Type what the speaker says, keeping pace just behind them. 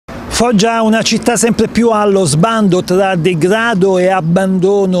Foggia una città sempre più allo sbando tra degrado e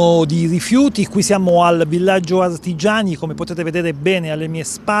abbandono di rifiuti. Qui siamo al villaggio artigiani, come potete vedere bene alle mie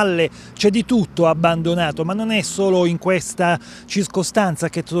spalle c'è di tutto abbandonato, ma non è solo in questa circostanza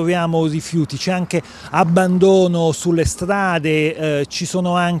che troviamo rifiuti, c'è anche abbandono sulle strade, ci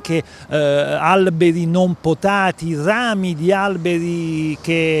sono anche alberi non potati, rami di alberi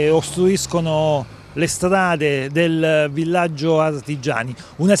che ostruiscono le strade del villaggio artigiani,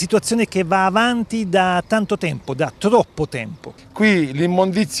 una situazione che va avanti da tanto tempo, da troppo tempo. Qui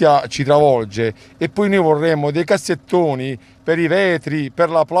l'immondizia ci travolge e poi noi vorremmo dei cassettoni per i vetri, per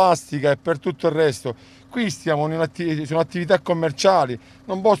la plastica e per tutto il resto. Qui stiamo su attività commerciali,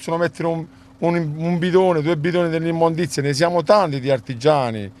 non possono mettere un bidone, due bidoni dell'immondizia, ne siamo tanti di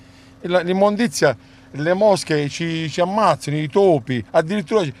artigiani. L'immondizia, le mosche ci ammazzano, i topi,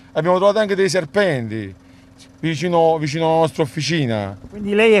 addirittura abbiamo trovato anche dei serpenti vicino alla nostra officina.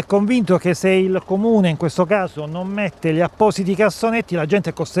 Quindi lei è convinto che se il comune in questo caso non mette gli appositi cassonetti la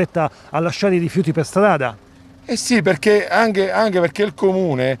gente è costretta a lasciare i rifiuti per strada? Eh sì, anche perché il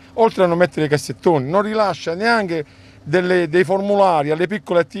comune, oltre a non mettere i cassettoni, non rilascia neanche dei formulari alle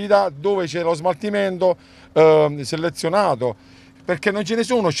piccole attività dove c'è lo smaltimento selezionato. Perché non ce ne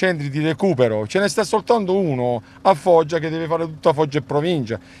sono centri di recupero, ce ne sta soltanto uno a Foggia che deve fare tutta Foggia e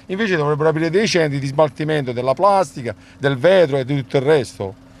provincia. Invece dovrebbero aprire dei centri di smaltimento della plastica, del vetro e di tutto il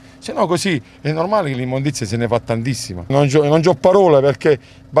resto. Se no così è normale che l'immondizia se ne fa tantissima. Non c'ho parole perché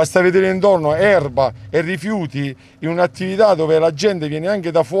basta vedere intorno erba e rifiuti in un'attività dove la gente viene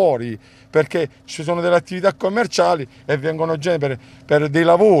anche da fuori perché ci sono delle attività commerciali e vengono gente per dei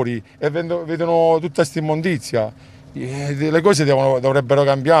lavori e vedono tutta questa immondizia. Le cose dovrebbero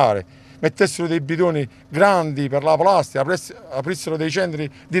cambiare, mettessero dei bidoni grandi per la plastica, aprissero dei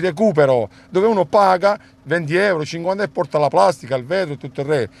centri di recupero dove uno paga 20 euro, 50 e porta la plastica, il vetro e tutto il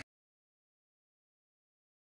resto.